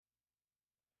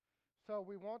So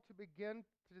we want to begin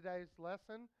today's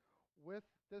lesson with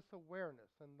this awareness,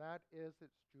 and that is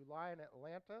it's July in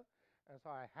Atlanta, and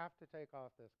so I have to take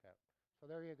off this coat.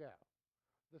 So there you go.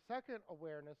 The second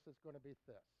awareness is going to be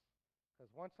this,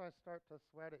 because once I start to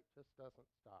sweat, it just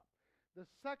doesn't stop. The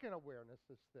second awareness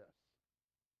is this.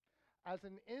 As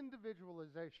an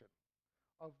individualization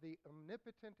of the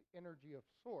omnipotent energy of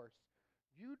Source,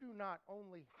 you do not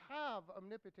only have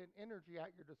omnipotent energy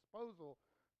at your disposal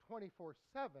 24/7,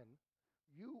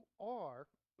 you are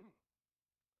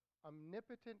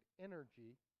omnipotent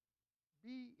energy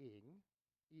being,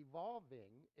 evolving,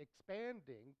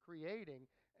 expanding, creating,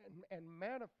 and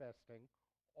manifesting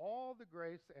all the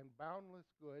grace and boundless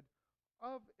good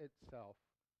of itself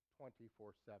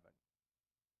 24/7.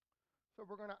 So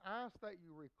we're going to ask that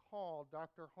you recall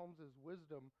Dr. Holmes's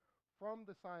wisdom from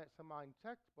the Science of Mind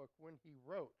textbook when he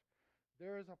wrote,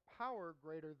 "There is a power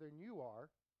greater than you are,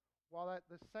 while at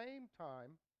the same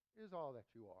time is all that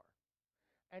you are."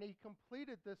 And he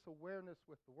completed this awareness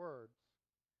with the words,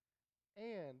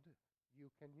 "And you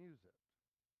can use it."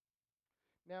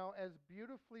 Now, as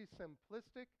beautifully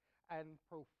simplistic and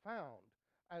profound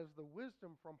as the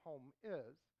wisdom from home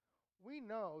is, we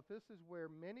know this is where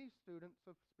many students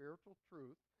of spiritual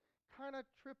truth kind of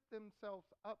trip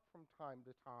themselves up from time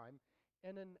to time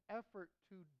in an effort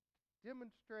to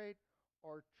demonstrate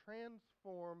or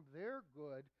transform their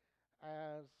good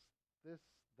as this,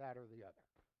 that, or the other.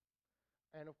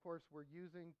 And of course, we're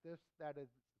using this, that, is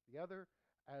the other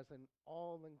as an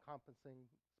all-encompassing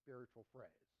spiritual phrase,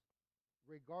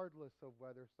 regardless of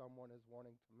whether someone is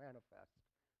wanting to manifest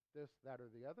this, that, or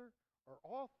the other, or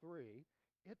all three.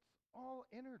 It's all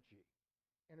energy.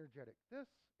 Energetic this,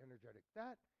 energetic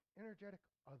that, energetic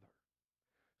other.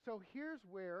 So here's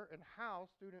where and how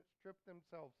students trip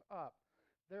themselves up.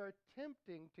 They're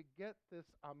attempting to get this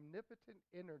omnipotent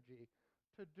energy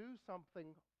to do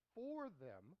something for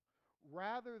them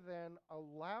rather than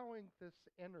allowing this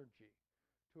energy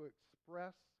to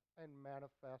express and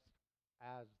manifest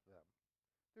as them.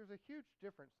 There's a huge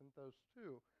difference in those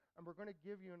two, and we're going to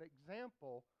give you an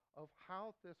example of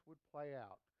how this would play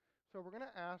out. So we're going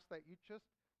to ask that you just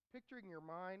picture in your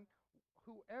mind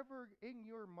whoever in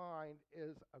your mind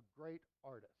is a great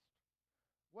artist.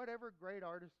 Whatever great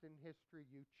artist in history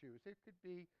you choose. It could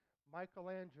be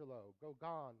Michelangelo,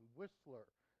 Gauguin, Whistler,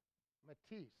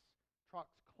 Matisse,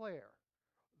 Troxclair.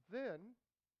 Then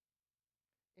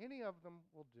any of them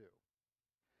will do.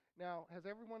 Now, has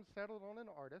everyone settled on an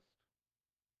artist?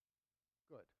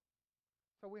 Good.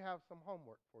 So we have some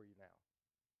homework for you now.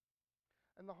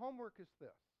 And the homework is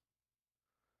this.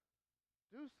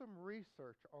 Do some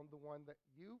research on the one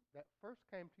that first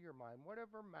came to your mind,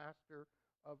 whatever master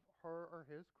of her or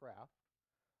his craft.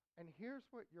 And here's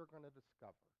what you're going to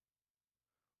discover.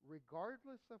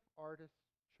 Regardless of artists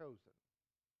chosen,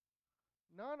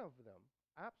 none of them,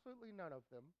 absolutely none of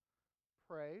them,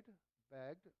 prayed,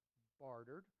 begged,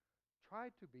 bartered,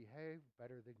 tried to behave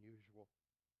better than usual.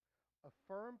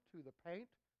 Affirmed to the paint,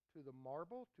 to the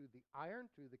marble, to the iron,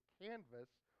 to the canvas,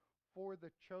 for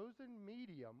the chosen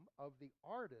medium of the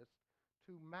artist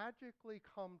to magically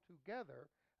come together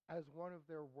as one of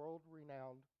their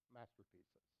world-renowned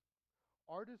masterpieces.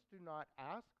 Artists do not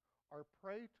ask or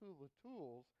pray to the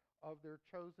tools of their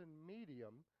chosen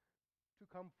medium to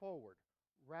come forward.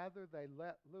 Rather, they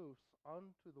let loose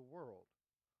unto the world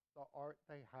the art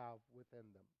they have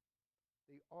within them,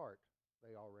 the art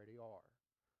they already are.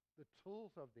 The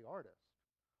tools of the artist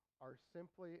are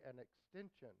simply an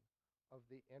extension of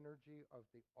the energy of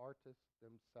the artists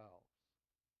themselves.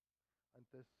 And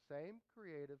this same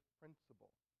creative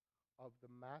principle of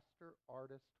the master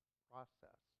artist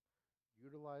process,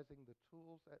 utilizing the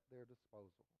tools at their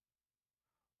disposal,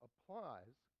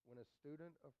 applies when a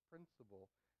student of principle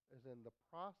is in the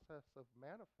process of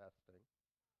manifesting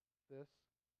this,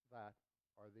 that,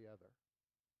 or the other.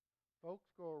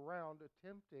 Folks go around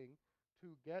attempting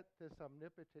to get this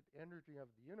omnipotent energy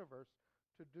of the universe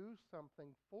to do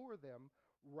something for them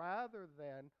rather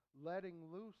than letting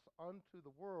loose unto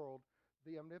the world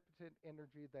the omnipotent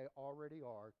energy they already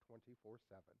are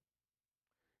 24/7.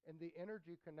 In the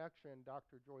energy connection,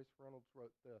 Dr. Joyce Reynolds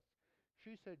wrote this.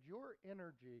 She said, "Your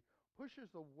energy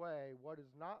pushes away what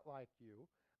is not like you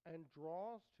and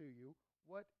draws to you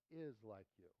what is like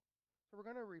you." So we're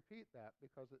going to repeat that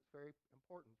because it's very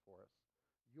important for us.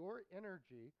 Your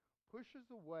energy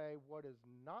pushes away what is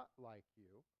not like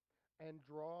you and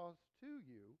draws to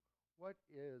you what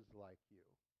is like you.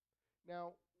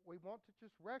 Now, we want to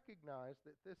just recognize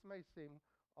that this may seem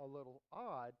a little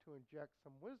odd to inject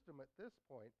some wisdom at this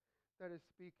point that is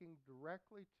speaking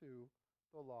directly to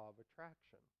the law of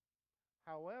attraction.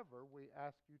 However, we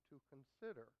ask you to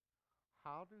consider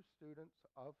how do students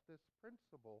of this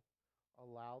principle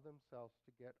allow themselves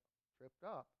to get tripped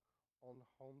up on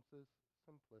Holmes's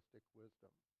simplistic wisdom?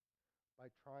 By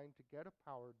trying to get a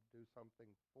power to do something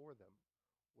for them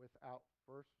without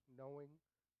first knowing,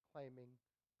 claiming,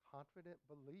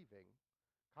 confidently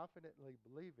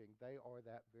believing they are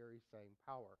that very same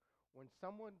power. When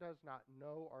someone does not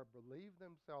know or believe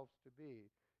themselves to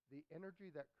be the energy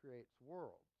that creates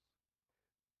worlds,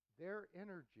 their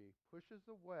energy pushes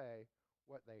away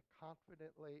what they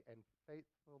confidently and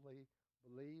faithfully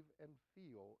believe and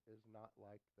feel is not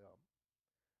like them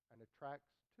and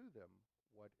attracts to them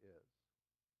what is.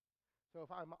 So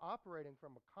if I'm operating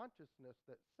from a consciousness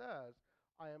that says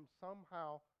I am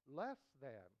somehow less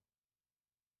than,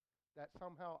 that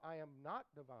somehow I am not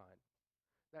divine,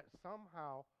 that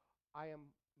somehow I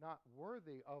am not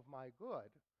worthy of my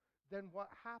good, then what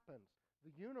happens?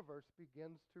 The universe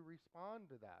begins to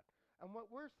respond to that. And what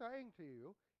we're saying to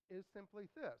you is simply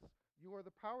this: you are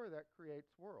the power that creates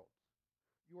worlds.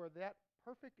 You are that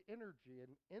perfect energy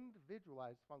in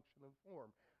individualized function and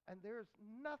form. And there's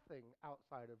nothing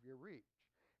outside of your reach.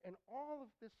 And all of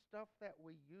this stuff that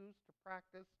we use to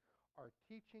practice our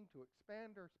teaching to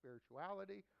expand our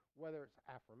spirituality, whether it's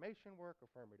affirmation work,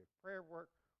 affirmative prayer work,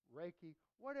 Reiki,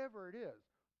 whatever it is,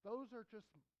 those are just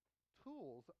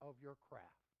tools of your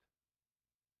craft.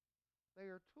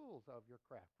 They are tools of your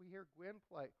craft. We hear Gwen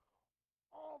play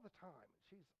all the time.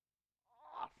 She's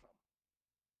awesome.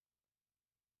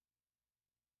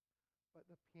 But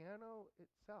the piano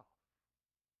itself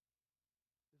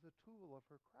is a tool of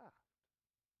her craft.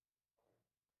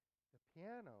 The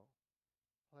piano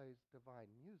plays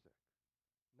divine music,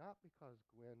 not because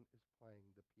Gwen is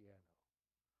playing the piano,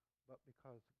 but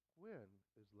because Gwen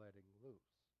is letting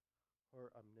loose her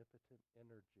omnipotent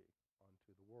energy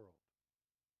onto the world.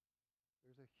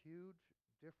 There's a huge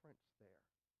difference there.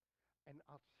 And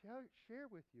I'll share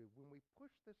with you, when we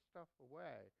push this stuff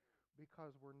away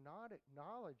because we're not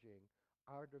acknowledging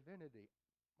our divinity,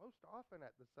 most often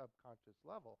at the subconscious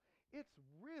level, it's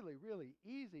really, really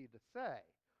easy to say,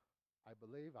 I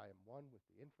believe I am one with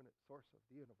the infinite source of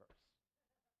the universe.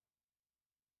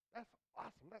 That's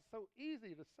awesome. That's so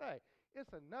easy to say.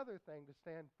 It's another thing to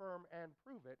stand firm and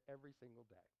prove it every single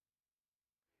day.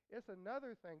 It's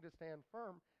another thing to stand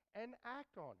firm and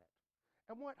act on it.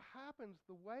 And what happens,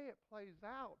 the way it plays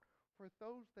out for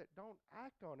those that don't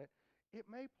act on it, it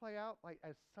may play out like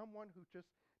as someone who just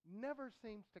never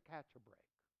seems to catch a break.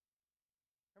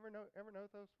 Ever know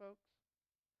those folks?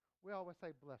 We always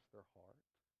say, bless their heart.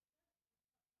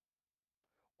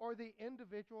 Or the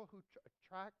individual who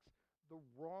attracts the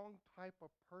wrong type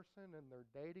of person in their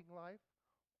dating life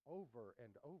over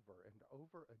and over and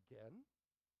over again,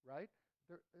 right?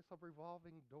 It's a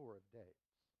revolving door of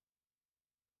dates.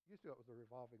 Used to it was a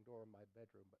revolving door in my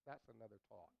bedroom, but that's another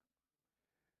talk.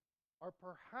 Or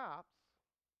perhaps,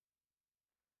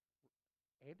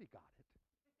 Andy got it.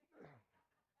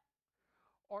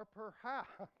 Or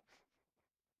perhaps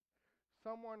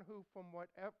someone who, for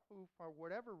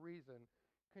whatever reason,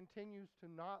 continues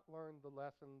to not learn the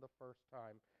lesson the first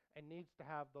time and needs to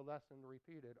have the lesson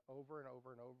repeated over and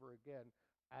over and over again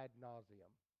ad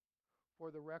nauseum.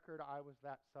 For the record, I was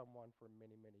that someone for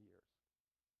many, many years.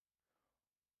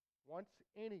 Once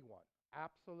anyone,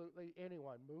 absolutely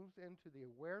anyone, moves into the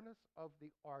awareness of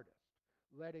the artist,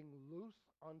 letting loose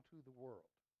onto the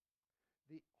world,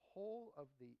 the whole of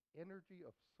the energy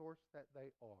of source that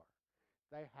they are,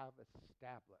 they have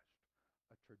established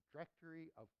a trajectory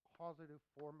of causative,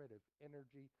 formative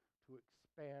energy to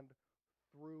expand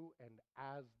through and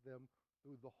as them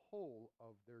through the whole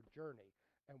of their journey.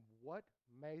 And what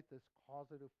may this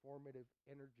causative, formative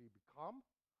energy become?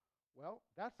 Well,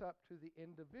 that's up to the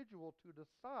individual to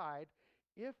decide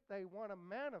if they want to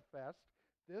manifest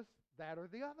this, that,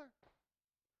 or the other,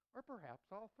 or perhaps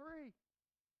all three.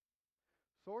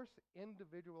 Source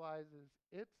individualizes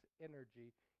its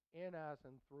energy in, as,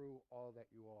 and through all that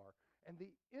you are. And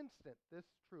the instant this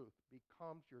truth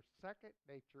becomes your second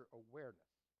nature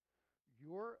awareness,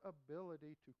 your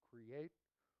ability to create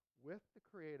with the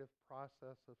creative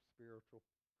process of spiritual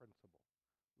principle,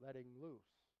 letting loose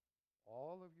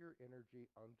all of your energy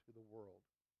unto the world,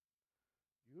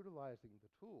 utilizing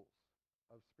the tools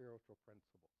of spiritual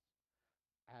principles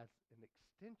as an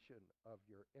extension of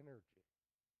your energy,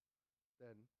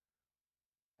 then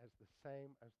as the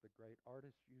same as the great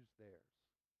artists use theirs,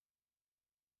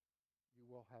 you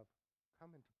will have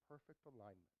come into perfect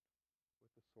alignment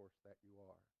with the source that you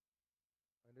are.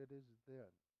 And it is then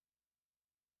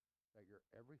that your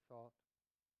every thought,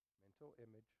 mental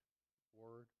image,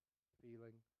 word,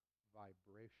 feeling,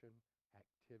 vibration,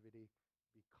 activity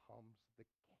becomes the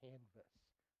canvas,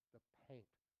 the paint,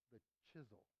 the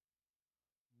chisel,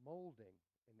 molding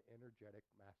an energetic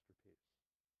masterpiece,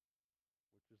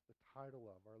 which is the title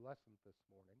of our lesson this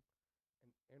morning,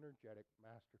 an energetic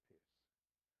masterpiece.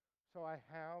 So I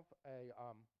have a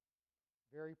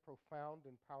very profound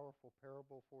and powerful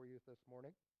parable for you this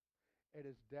morning. It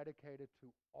is dedicated to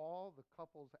all the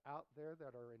couples out there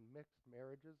that are in mixed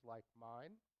marriages like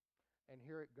mine. And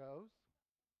here it goes.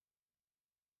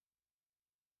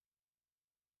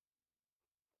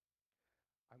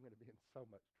 I'm going to be in so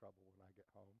much trouble when I get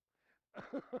home.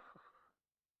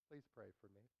 Please pray for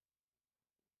me.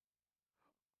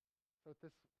 So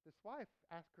this wife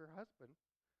asked her husband,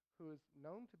 who is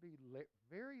known to be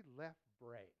very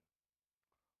left-brain,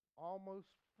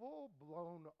 almost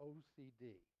full-blown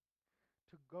OCD,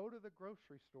 to go to the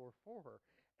grocery store for her.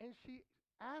 And she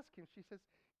asked him, she says,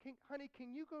 honey,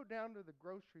 can you go down to the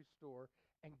grocery store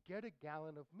and get a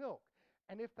gallon of milk?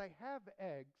 And if they have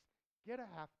eggs, get a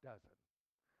half dozen.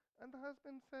 And the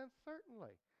husband says,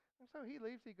 certainly. And so he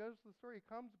leaves, he goes to the store, he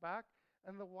comes back,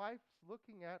 and the wife's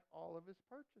looking at all of his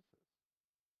purchases.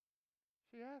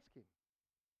 She asked him,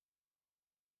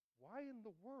 why in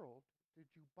the world did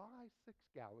you buy 6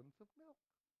 gallons of milk?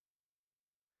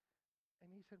 And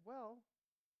he said, well,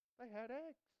 they had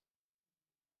eggs.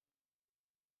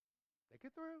 Think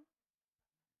it through.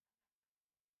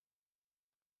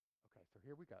 Okay, so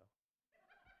here we go.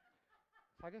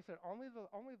 Like I said, only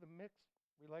the mixed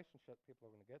relationship people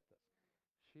are going to get this.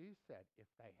 She said, if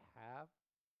they have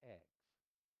eggs,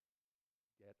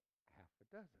 get half a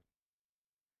dozen.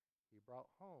 He brought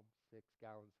home 6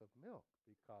 gallons of milk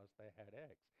because they had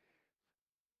eggs.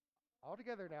 All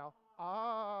together now.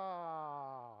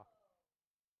 Ah.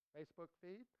 Facebook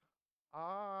feed.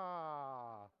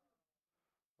 Ah.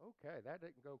 Okay, that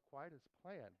didn't go quite as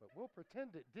planned, but we'll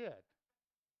pretend it did.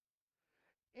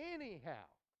 Anyhow.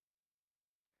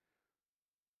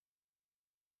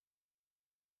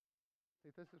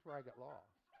 See, this is where I get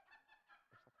lost.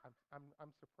 It's like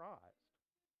I'm surprised.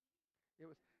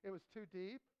 It was too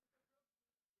deep.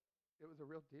 It was a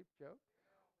real deep joke.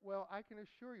 Well, I can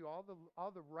assure you, all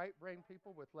the right brain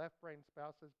people with left brain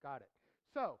spouses got it.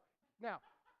 So now,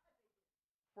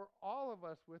 for all of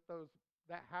us with those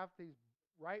that have these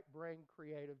right brain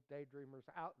creative daydreamers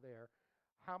out there,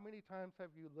 how many times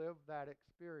have you lived that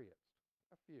experience?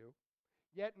 A few.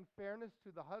 Yet, in fairness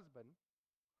to the husband,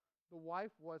 the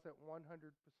wife wasn't 100%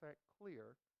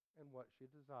 clear in what she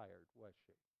desired, was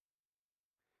she?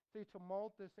 See, to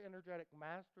mold this energetic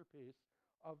masterpiece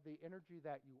of the energy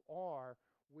that you are,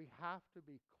 we have to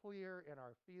be clear in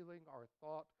our feeling, our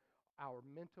thought, our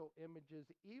mental images,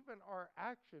 even our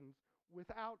actions,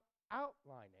 without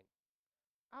outlining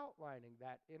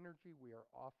that energy we are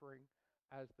offering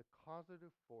as the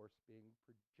causative force being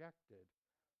projected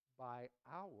by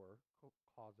our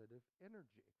causative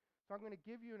energy. So I'm going to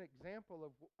give you a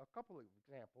couple of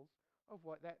examples of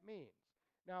what that means.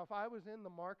 Now, if I was in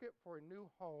the market for a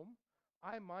new home,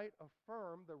 I might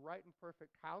affirm the right and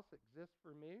perfect house exists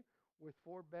for me with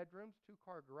 4 bedrooms,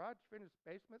 2-car garage, finished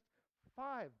basements,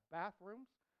 5 bathrooms,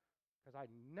 because I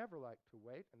never like to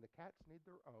wait, and the cats need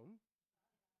their own.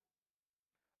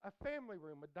 A family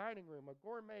room, a dining room, a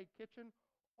gourmet kitchen,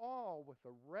 all with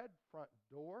a red front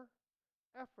door,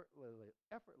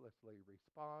 effortlessly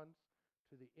responds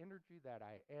to the energy that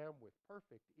I am with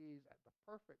perfect ease at the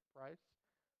perfect price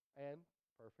and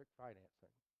perfect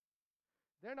financing.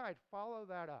 Then I'd follow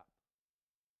that up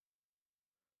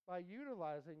by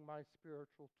utilizing my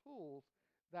spiritual tools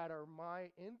that are my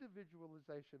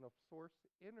individualization of source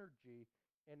energy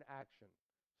in action,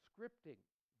 scripting,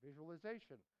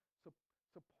 visualization,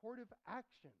 supportive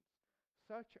actions,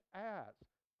 such as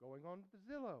going on the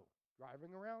Zillow,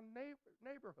 driving around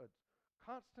neighborhoods,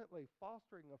 constantly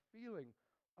fostering a feeling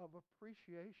of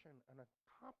appreciation and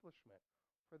accomplishment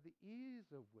for the ease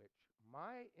of which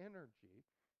my energy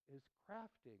is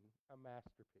crafting a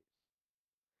masterpiece.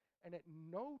 And at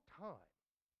no time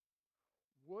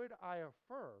would I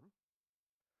affirm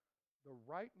the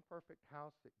right and perfect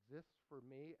house exists for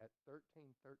me at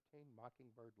 1313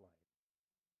 Mockingbird Lane.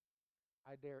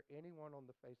 I dare anyone on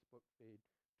the Facebook feed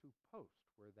to post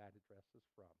where that address is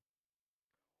from.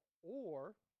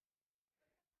 Or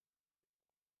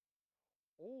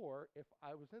if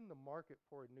I was in the market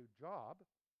for a new job,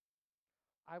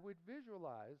 I would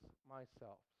visualize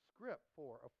myself, script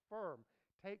for, affirm,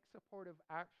 take supportive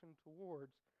action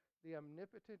towards the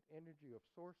omnipotent energy of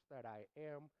source that I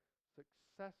am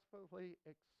successfully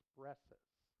expresses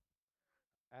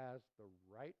as the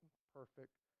right and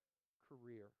perfect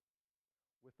career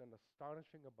with an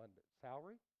astonishing abundant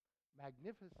salary,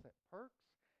 magnificent perks,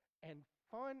 and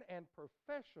fun and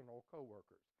professional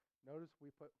coworkers. Notice we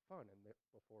put fun in there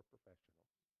before professional.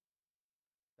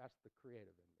 That's the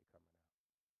creative in me coming out.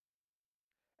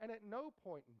 And at no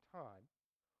point in time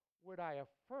would I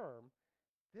affirm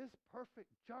this perfect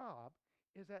job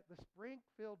is at the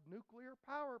Springfield nuclear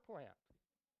power plant.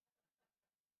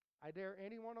 I dare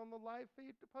anyone on the live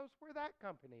feed to post where that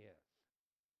company is.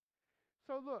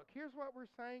 So look, here's what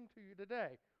we're saying to you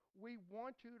today. We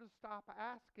want you to stop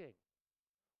asking.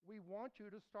 We want you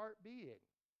to start being.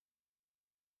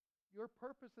 Your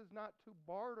purpose is not to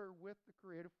barter with the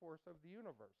creative force of the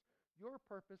universe. Your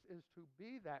purpose is to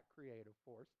be that creative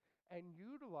force and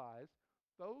utilize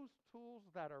those tools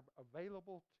that are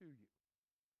available to you.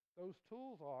 Those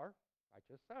tools are, I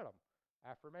just said them,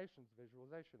 affirmations,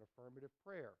 visualization, affirmative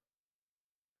prayer,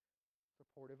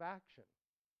 supportive action.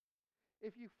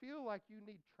 If you feel like you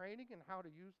need training in how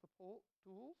to use the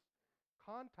tools,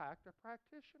 contact a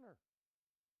practitioner.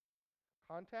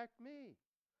 Contact me.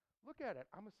 Look at it.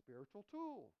 I'm a spiritual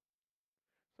tool.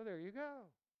 So there you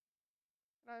go.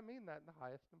 And I mean that in the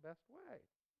highest and best way.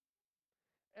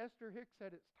 Esther Hicks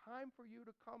said, it's time for you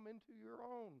to come into your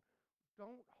own.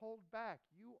 Don't hold back.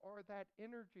 You are that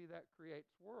energy that creates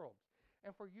worlds.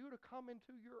 And for you to come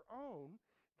into your own,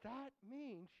 that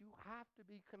means you have to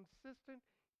be consistent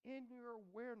in your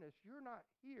awareness. You're not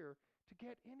here to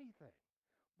get anything,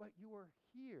 but you are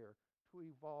here to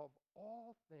evolve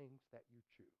all things that you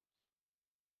choose.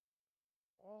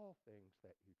 All things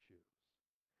that you choose.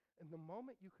 And the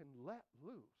moment you can let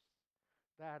loose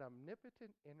that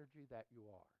omnipotent energy that you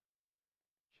are,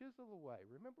 chisel away.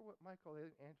 Remember what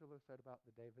Michelangelo said about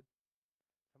the David?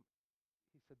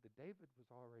 He said the David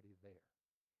was already there.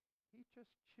 He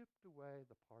just chipped away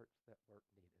the parts that weren't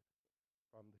needed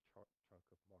from the chunk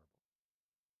of marble.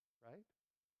 Right?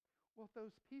 Well,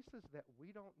 those pieces that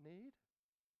we don't need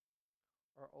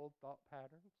are old thought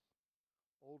patterns,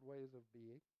 old ways of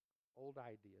being, old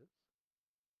ideas,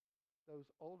 those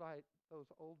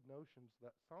old notions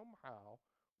that somehow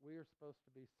we are supposed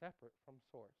to be separate from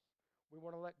source. We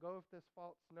want to let go of this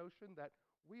false notion that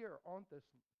we are on this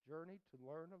journey to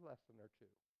learn a lesson or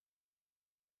two.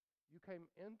 You came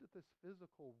into this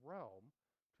physical realm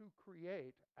to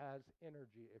create as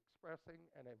energy, expressing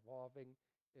and evolving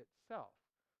itself.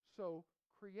 So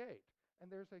create. And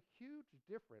there's a huge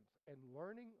difference in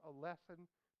learning a lesson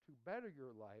to better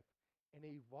your life and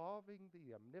evolving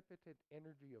the omnipotent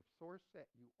energy of source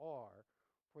that you are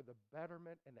for the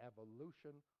betterment and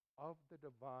evolution of the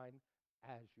divine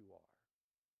as you are.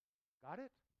 Got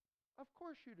it? Of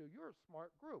course you do. You're a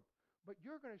smart group. But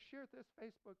you're going to share this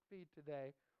Facebook feed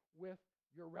today with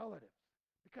your relatives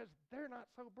because they're not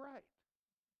so bright.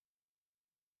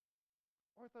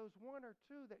 Or those one or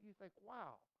two that you think,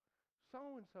 wow,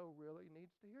 so-and-so really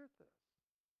needs to hear this.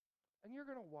 And you're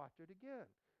going to watch it again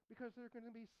because there's going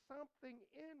to be something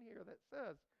in here that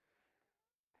says,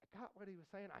 I got what he was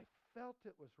saying. I felt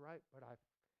it was right, but I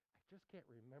just can't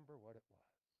remember what it was.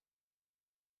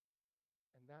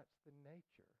 And that's the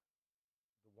nature,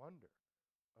 the wonder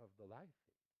of the life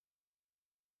feed.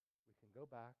 We can go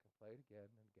back and play it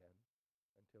again and again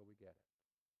until we get it,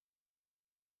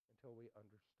 until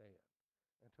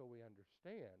we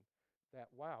understand that,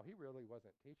 wow, he really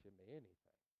wasn't teaching me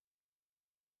anything.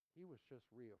 He was just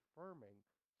reaffirming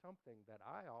something that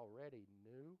I already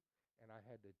knew, and I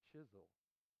had to chisel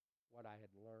what I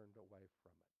had learned away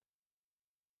from it.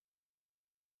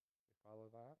 You follow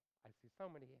that? I see so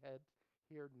many heads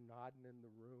here nodding in the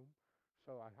room,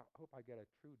 so I hope I get a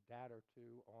true dad or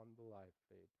two on the live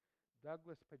feed.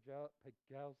 Douglas Pagel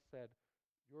said,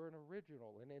 you're an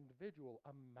original, an individual,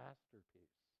 a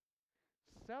masterpiece.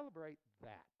 Celebrate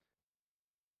that.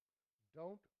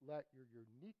 Don't let your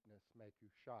uniqueness make you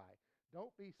shy.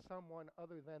 Don't be someone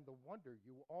other than the wonder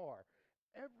you are.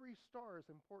 Every star is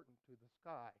important to the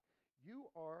sky. You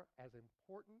are as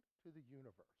important to the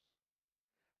universe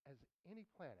as any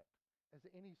planet, as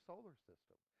any solar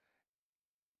system.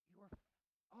 You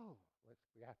are,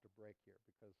 we have to break here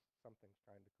because something's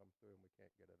trying to come through and we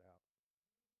can't get it out.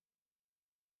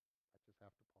 I just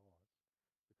have to pause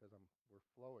because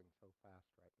we're flowing so fast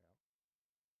right now.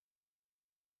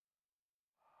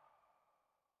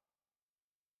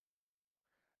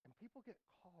 And people get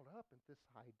caught up in this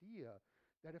idea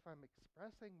that if I'm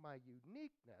expressing my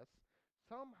uniqueness,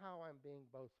 somehow I'm being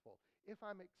boastful. If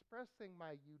I'm expressing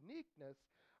my uniqueness,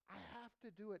 I have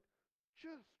to do it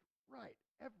just right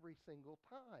every single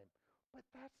time. But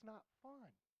that's not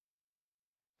fun.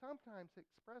 Sometimes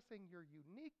expressing your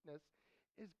uniqueness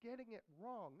is getting it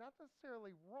wrong. Not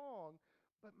necessarily wrong,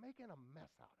 but making a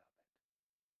mess out of it.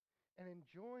 And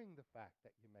enjoying the fact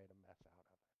that you made a mess out of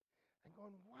it. And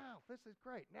going, wow, this is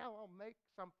great. Now I'll make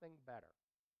something better.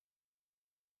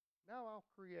 Now I'll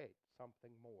create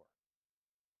something more.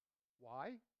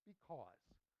 Why? Because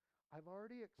I've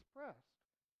already expressed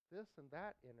this and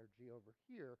that energy over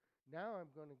here. Now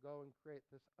I'm going to go and create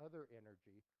this other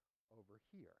energy over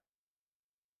here.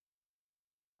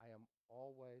 I am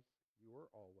always, you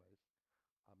are always,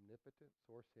 omnipotent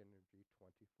source energy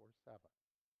 24/7.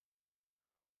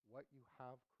 What you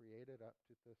have created up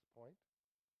to this point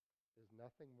is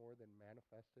nothing more than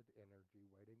manifested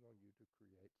energy waiting on you to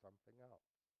create something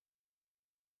else.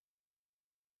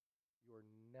 You are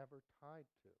never tied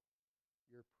to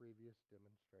your previous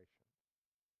demonstrations.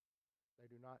 They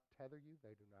do not tether you,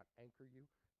 they do not anchor you,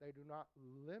 they do not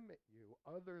limit you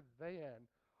other than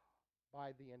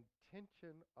by the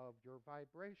intention of your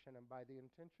vibration. And by the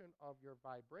intention of your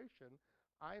vibration,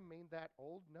 I mean that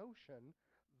old notion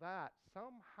that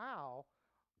somehow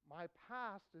my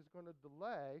past is going to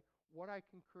delay what I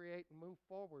can create and move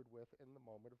forward with in the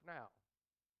moment of now.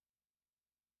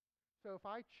 So if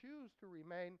I choose to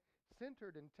remain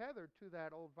centered and tethered to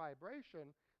that old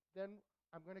vibration, then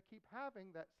I'm going to keep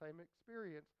having that same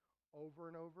experience over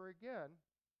and over again.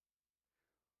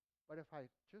 But if I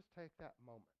just take that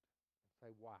moment and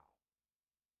say, wow,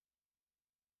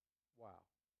 wow,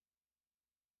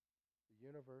 the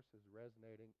universe is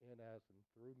resonating in, as, and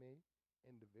through me,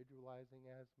 individualizing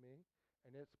as me,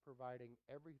 and it's providing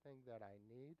everything that I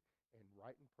need in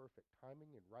right and perfect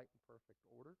timing, in right and perfect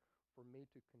order, for me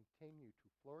to continue to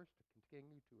flourish, to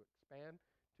continue to expand,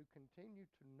 to continue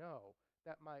to know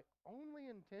that my only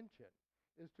intention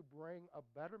is to bring a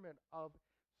betterment of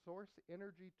source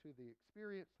energy to the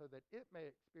experience so that it may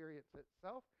experience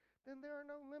itself, then there are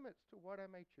no limits to what I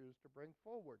may choose to bring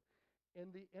forward.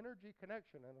 In the energy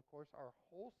connection, and of course our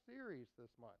whole series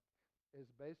this month is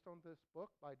based on this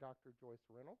book by Dr. Joyce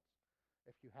Reynolds.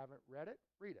 If you haven't read it,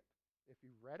 read it. If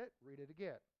you've read it, read it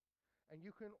again. And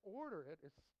you can order it.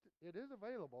 It is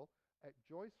available at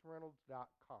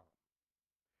joycereynolds.com.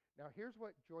 Now here's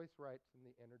what Joyce writes in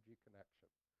the energy connection.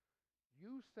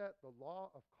 You set the law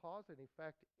of cause and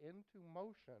effect into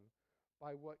motion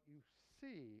by what you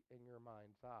see in your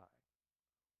mind's eye,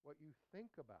 what you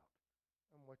think about,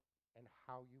 and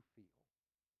how you feel.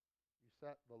 You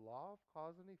set the law of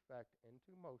cause and effect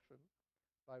into motion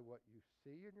by what you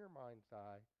see in your mind's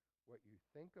eye, what you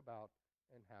think about,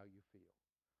 and how you feel.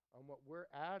 And what we're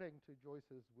adding to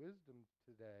Joyce's wisdom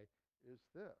today is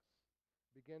this.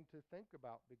 Begin to think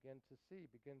about, begin to see,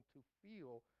 begin to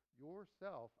feel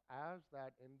yourself as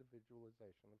that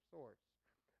individualization of source.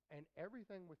 And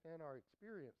everything within our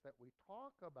experience that we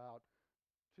talk about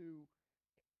to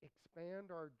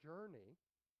expand our journey,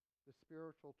 the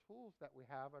spiritual tools that we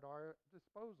have at our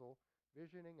disposal,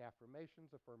 visioning,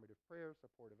 affirmations, affirmative prayers,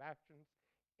 supportive actions,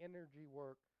 energy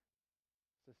work,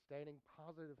 sustaining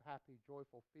positive, happy,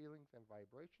 joyful feelings and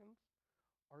vibrations,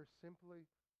 are simply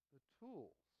the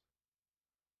tools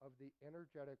of the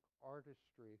energetic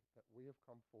artistry that we have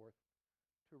come forth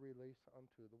to release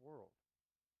unto the world.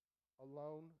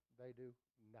 Alone, they do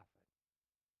nothing.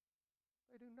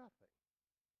 They do nothing.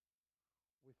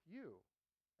 With you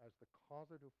as the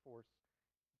causative force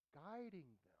guiding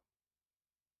them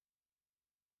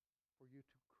for you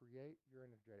to create your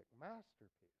energetic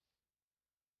masterpiece,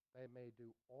 they may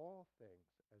do all things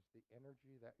as the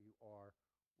energy that you are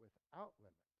without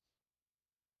limits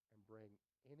and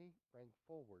bring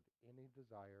forward any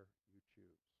desire you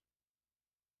choose.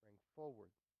 Bring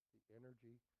forward the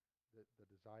energy, the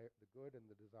desire, the good and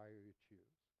the desire you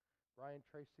choose. Brian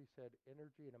Tracy said,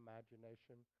 energy and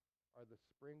imagination are the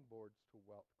springboards to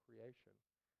wealth creation.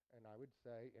 And I would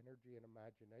say energy and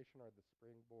imagination are the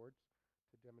springboards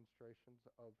to demonstrations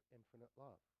of infinite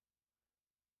love.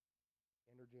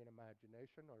 Energy and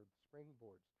imagination are the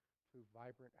springboards to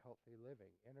vibrant, healthy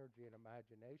living. Energy and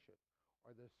imagination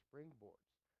are the springboards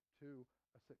to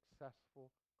a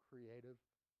successful, creative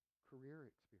career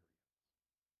experience.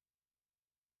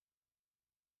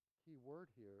 Key word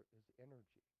here is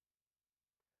energy.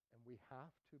 And we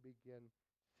have to begin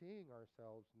seeing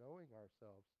ourselves, knowing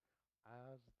ourselves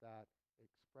as that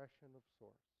expression of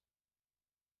source,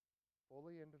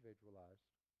 fully individualized,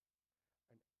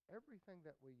 and everything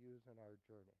that we use in our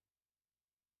journey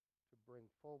to bring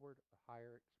forward a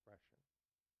higher expression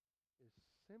is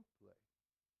simply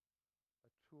a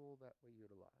tool that we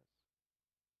utilize.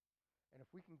 And if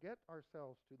we can get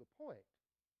ourselves to the point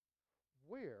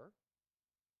where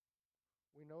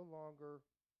we no longer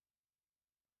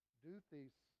do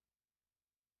these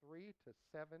 3 to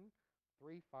 7,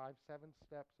 3, 5, 7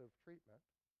 steps of treatment,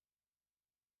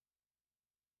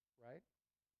 right?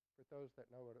 For those that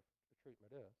know what a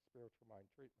treatment is, spiritual mind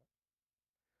treatment,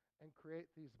 and create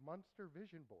these monster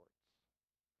vision boards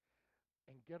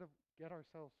and get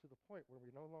ourselves to the point where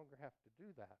we no longer have to do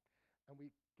that. And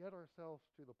we get ourselves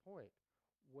to the point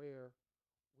where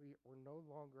we're no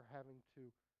longer having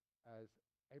to, as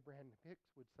Abraham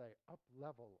Hicks would say,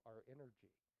 up-level our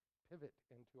energy, pivot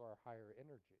into our higher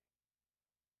energy,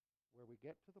 where we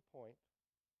get to the point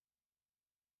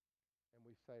and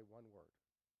we say one word,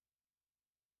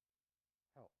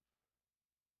 health.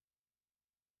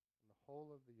 And the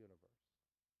whole of the universe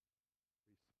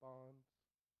responds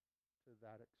to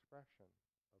that expression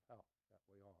of health that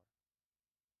we are,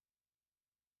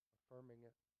 affirming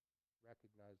it,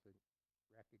 recognizing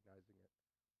it,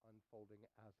 unfolding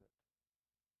as it,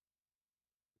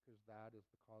 because that is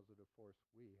the causative force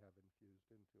we have infused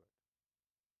into it.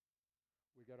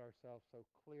 We get ourselves so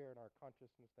clear in our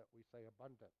consciousness that we say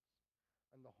abundance,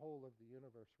 and the whole of the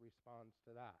universe responds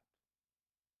to that,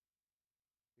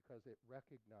 because it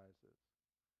recognizes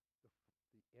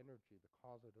the energy, the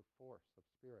causative force of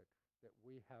spirit that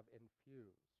we have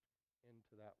infused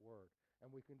into that word. And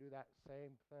we can do that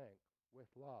same thing with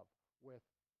love, with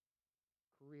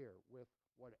career, with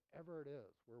whatever it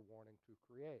is we're wanting to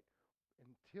create.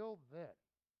 Until then,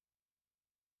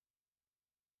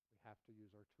 we have to use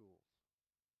our tools.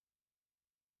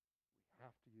 We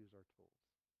have to use our tools.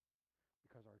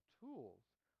 Because our tools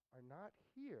are not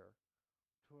here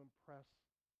to impress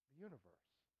the universe.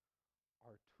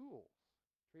 Our tools,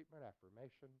 treatment,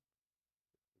 affirmation,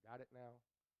 we got it now,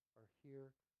 are here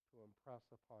to impress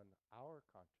upon our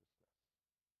consciousness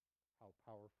how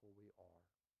powerful we are.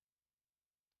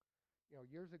 You know,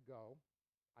 years ago,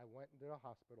 I went and did a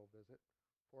hospital visit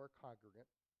for a congregant,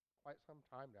 quite some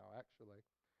time now, actually.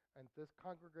 And this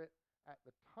congregant at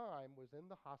the time was in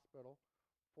the hospital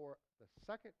for the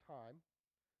second time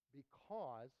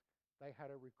because they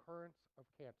had a recurrence of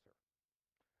cancer.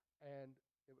 And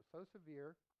it was so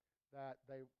severe that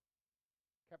they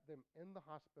kept them in the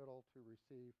hospital to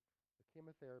receive the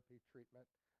chemotherapy treatment.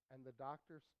 And the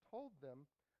doctors told them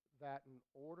that in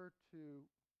order to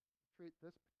treat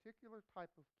this particular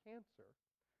type of cancer,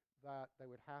 that they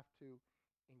would have to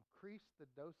increase the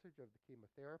dosage of the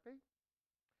chemotherapy,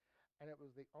 and it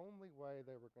was the only way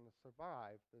they were going to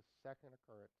survive this second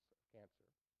occurrence of cancer.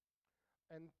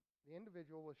 And the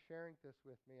individual was sharing this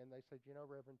with me, and they said, you know,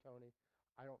 Reverend Tony,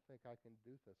 I don't think I can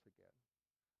do this again.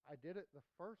 I did it the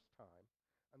first time,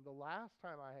 and the last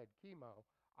time I had chemo,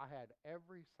 I had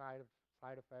every side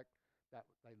effect that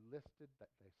they listed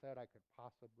that they said I could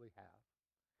possibly have.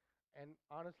 And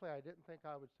honestly, I didn't think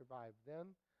I would survive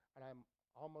then, and I'm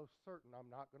almost certain I'm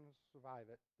not going to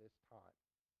survive it this time.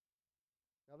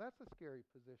 Now, that's a scary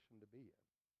position to be in.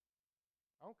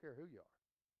 I don't care who you are.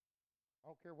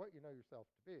 I don't care what you know yourself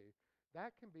to be.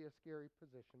 That can be a scary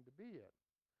position to be in.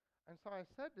 And so I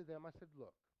said to them, I said,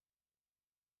 look,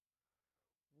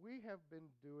 we have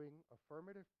been doing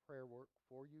affirmative prayer work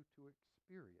for you to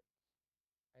experience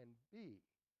and be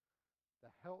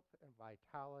the health and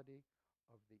vitality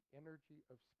of the energy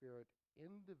of spirit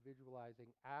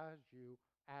individualizing as you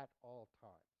at all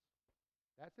times.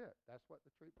 That's it. That's what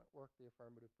the treatment work, the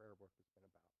affirmative prayer work has been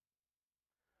about.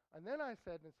 And then I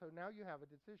said, and so now you have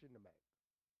a decision to make.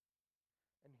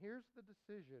 And here's the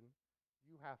decision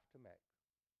you have to make.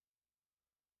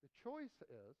 The choice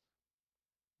is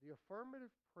the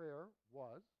affirmative prayer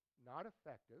was not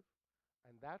effective,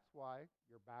 and that's why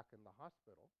you're back in the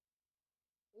hospital,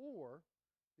 or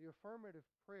the affirmative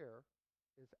prayer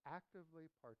is actively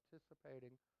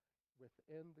participating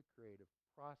within the creative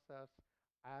process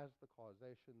as the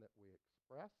causation that we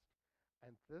expressed,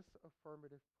 and this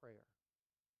affirmative prayer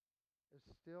is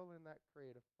still in that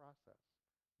creative process,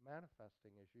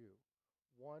 manifesting as you,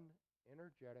 one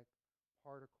energetic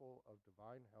particle of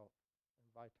divine health and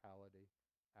vitality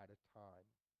at a time.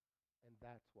 And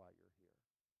that's why you're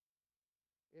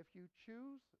here. If you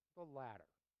choose the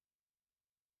latter,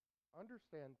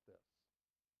 understand this.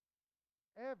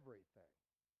 Everything,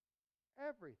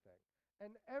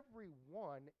 and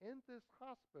everyone in this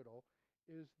hospital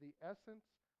is the essence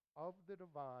of the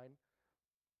divine,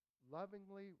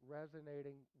 lovingly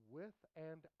resonating with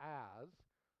and as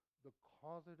the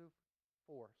causative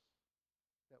force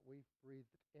that we've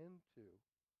breathed into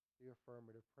the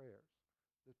affirmative prayers,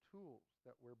 the tools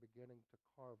that we're beginning to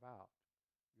carve out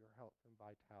your health and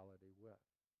vitality with,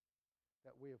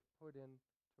 that we have put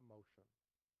into motion.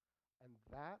 And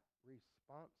that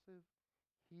responsive,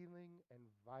 healing, and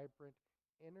vibrant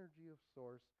energy of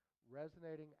source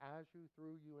resonating as you,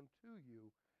 through you, and to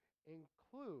you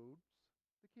includes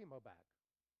the chemo bag.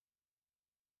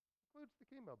 Includes the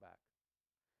chemo bag.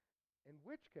 In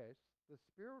which case, the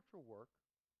spiritual work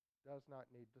does not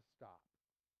need to stop.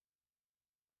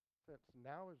 Since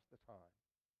now is the time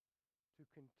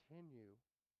to continue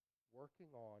working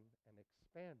on and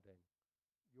expanding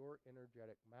your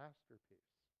energetic masterpiece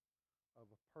of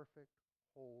a perfect,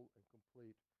 whole and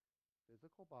complete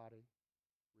physical body,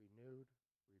 renewed,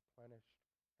 replenished,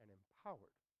 and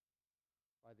empowered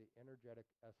by the energetic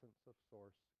essence of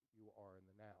Source you are in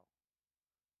the now.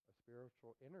 A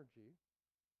spiritual energy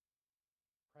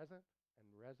present and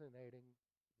resonating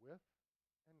with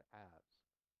and as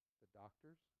the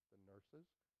doctors, the nurses,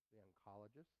 the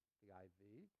oncologists, the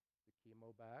IV, the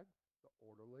chemo bag, the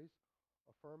orderlies,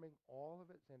 affirming all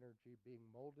of its energy being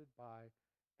molded by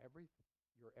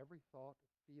your every thought,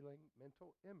 feeling,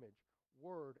 mental image,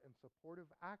 word, and supportive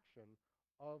action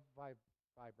of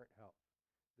vibrant health.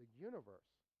 The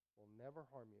universe will never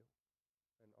harm you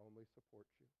and only support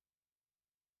you.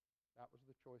 That was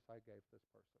the choice I gave this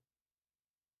person.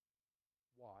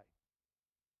 Why?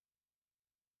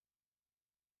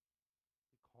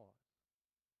 Because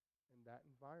in that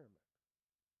environment,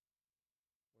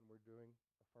 when we're doing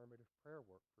affirmative prayer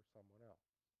work for someone else,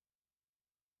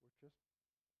 we're just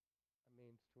a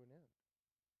means to an end.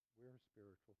 We're a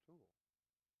spiritual tool.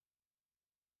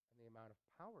 And the amount of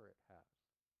power it has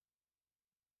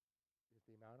is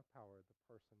the amount of power the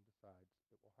person decides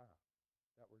it will have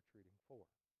that we're treating for.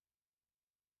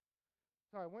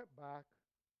 So I went back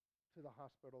to the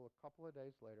hospital a couple of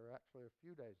days later, actually a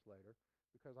few days later,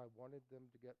 because I wanted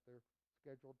them to get their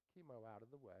scheduled chemo out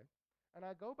of the way. And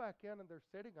I go back in and they're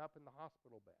sitting up in the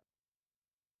hospital bed.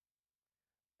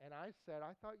 And I said,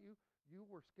 I thought you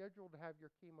were scheduled to have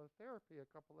your chemotherapy a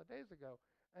couple of days ago.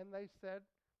 And they said,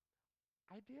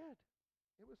 I did.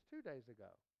 It was 2 days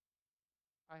ago.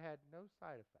 I had no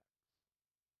side effects.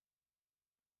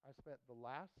 I spent the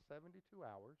last 72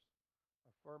 hours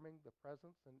affirming the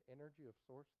presence and energy of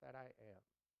Source that I am,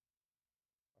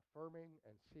 affirming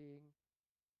and seeing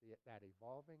that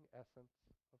evolving essence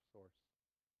of Source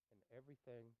in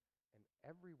everything and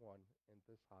everyone in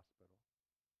this hospital.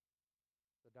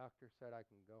 The doctor said I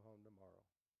can go home tomorrow.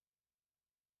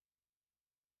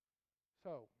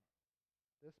 So,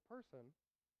 this person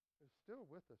is still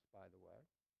with us, by the way,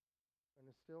 and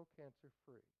is still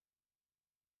cancer-free.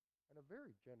 And a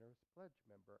very generous pledge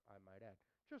member, I might add.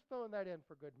 Just throwing that in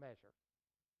for good measure.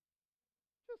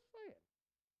 Just saying.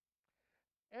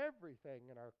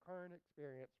 Everything in our current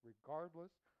experience,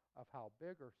 regardless of how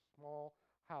big or small,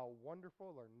 how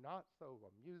wonderful or not so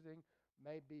amusing,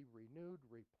 may be renewed,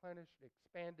 replenished,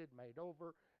 expanded, made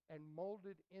over, and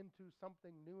molded into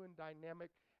something new and dynamic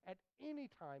at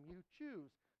any time you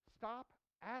choose. Stop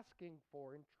asking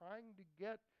for and trying to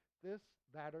get this,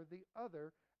 that, or the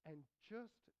other, and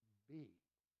just be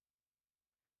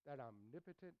that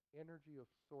omnipotent energy of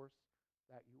Source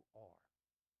that you are,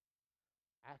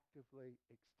 actively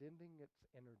extending its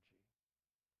energy,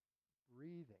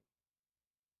 breathing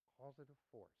causative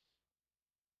force,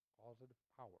 causative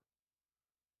power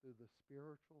through the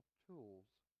spiritual tools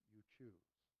you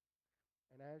choose.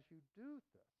 And as you do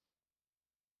this,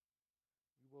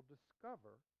 you will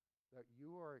discover that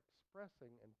you are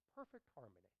expressing in perfect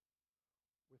harmony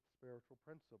with spiritual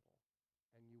principle,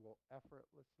 and you will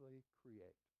effortlessly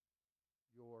create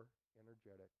your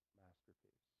energetic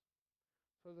masterpiece.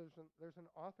 So there's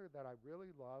an author that I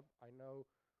really love. I know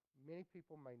many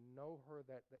people may know her,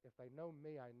 that if they know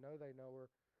me, I know they know her,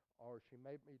 or she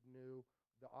may be new.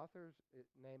 The author's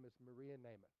name is Maria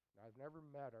Nemeth. Now, I've never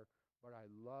met her, but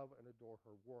I love and adore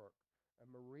her work.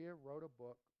 And Maria wrote a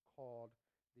book called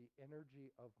The Energy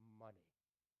of Money.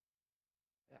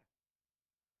 Yeah.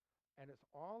 And it's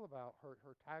all about her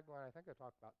tagline. I think I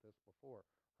talked about this before.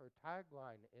 Her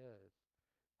tagline is,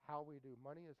 how we do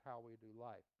money is how we do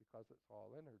life, because it's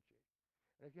all energy.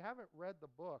 And if you haven't read the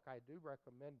book, I do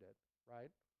recommend it,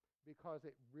 right? Because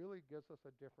it really gives us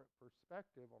a different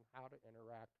perspective on how to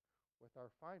interact with our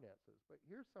finances. But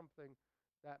here's something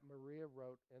that Maria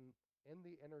wrote in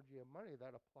The Energy of Money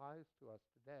that applies to us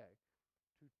today.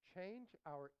 To change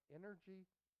our energy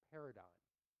paradigm,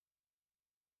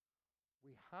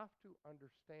 we have to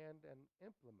understand and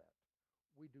implement.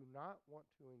 We do not want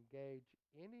to engage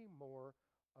any more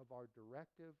of our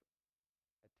directive,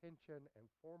 attention, and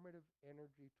formative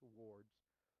energy towards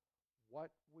what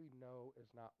we know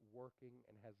is not working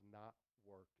and has not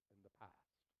worked in the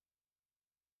past.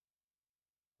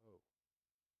 Oh.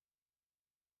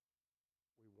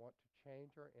 We want to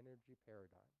change our energy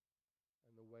paradigm.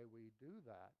 And the way we do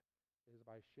that is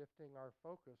by shifting our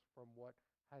focus from what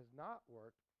has not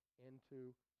worked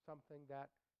into something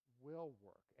that will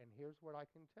work. And here's what I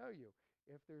can tell you.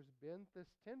 If there's been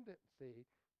this tendency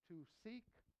to seek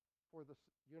for the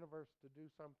universe to do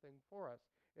something for us,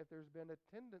 if there's been a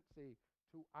tendency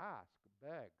to ask,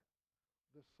 beg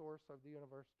the source of the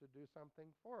universe to do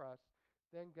something for us,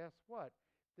 then guess what?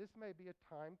 This may be a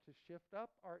time to shift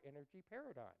up our energy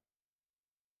paradigm,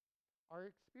 our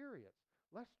experience.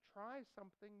 Let's try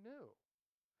something new.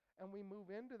 And we move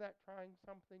into that trying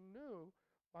something new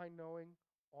by knowing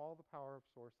all the power of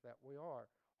source that we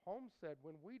are. Holmes said,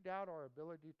 when we doubt our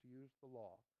ability to use the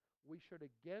law, we should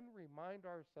again remind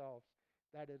ourselves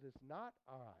that it is not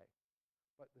I,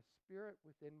 but the Spirit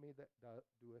within me that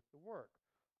doeth the work.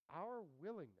 Our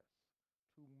willingness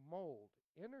to mold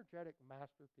energetic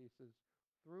masterpieces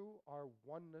through our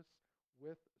oneness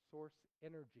with source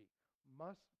energy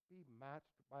must be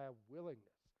matched by a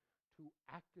willingness to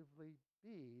actively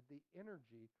be the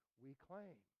energy we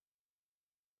claim.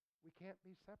 We can't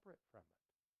be separate from it.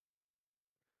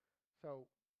 So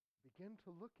begin to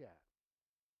look at,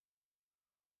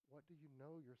 what do you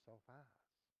know yourself as?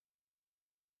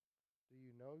 Do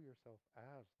you know yourself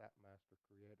as that master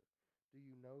creator? Do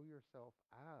you know yourself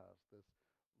as this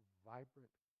vibrant,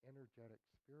 energetic,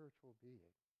 spiritual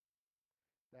being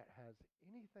that has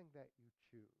anything that you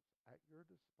choose at your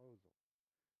disposal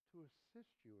to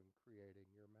assist you in creating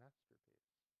your masterpiece?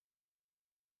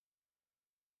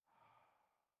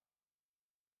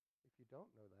 If you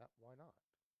don't know that, why not?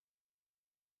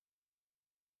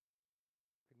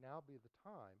 Could now be the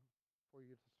time for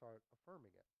you to start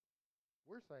affirming it.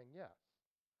 We're saying yes.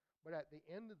 But at the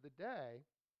end of the day,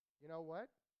 you know what?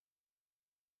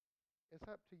 It's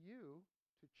up to you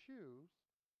to choose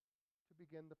to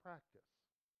begin the practice.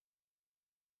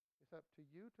 It's up to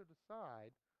you to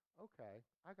decide, okay,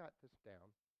 I got this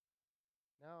down.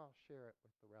 Now I'll share it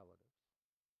with the relatives.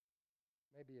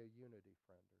 Maybe a unity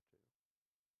friend or two.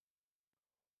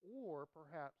 Or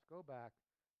perhaps go back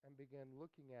and begin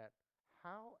looking at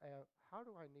how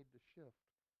do I need to shift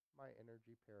my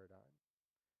energy paradigm?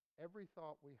 Every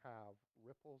thought we have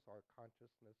ripples our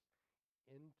consciousness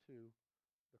into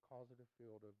the causative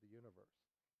field of the universe,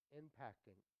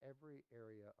 impacting every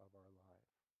area of our life.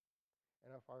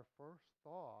 And if our first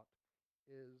thought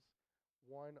is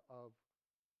one of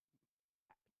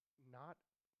not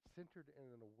centered in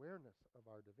an awareness of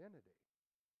our divinity,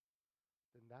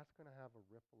 then that's going to have a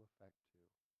ripple effect too.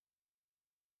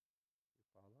 You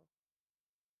follow?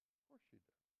 Of course you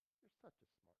do. You're such a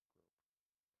smart group.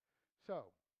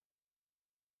 So,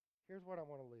 here's what I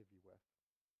want to leave you with.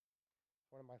 It's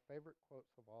one of my favorite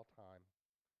quotes of all time,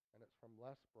 and it's from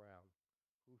Les Brown,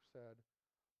 who said,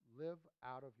 live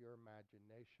out of your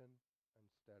imagination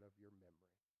instead of your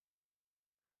memory.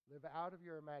 Live out of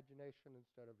your imagination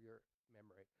instead of your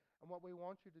memory. And what we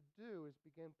want you to do is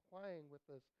begin playing with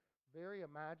this very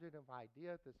imaginative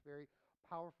idea, this very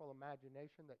powerful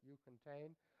imagination that you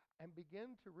contain, and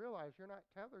begin to realize you're not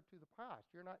tethered to the past.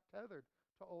 You're not tethered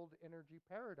to old energy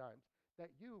paradigms.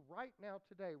 That you, right now,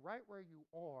 today, right where you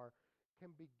are,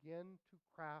 can begin to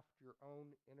craft your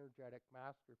own energetic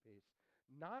masterpiece.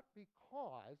 Not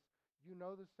because you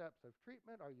know the steps of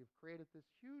treatment or you've created this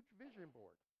huge vision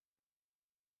board,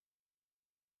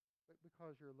 but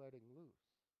because you're letting loose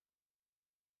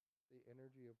the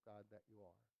energy of God that you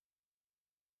are,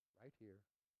 right here,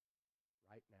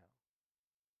 right now,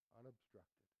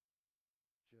 unobstructed,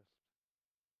 just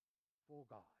full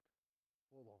God,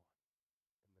 full on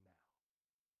in the now.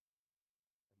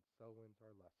 And so ends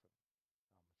our lesson.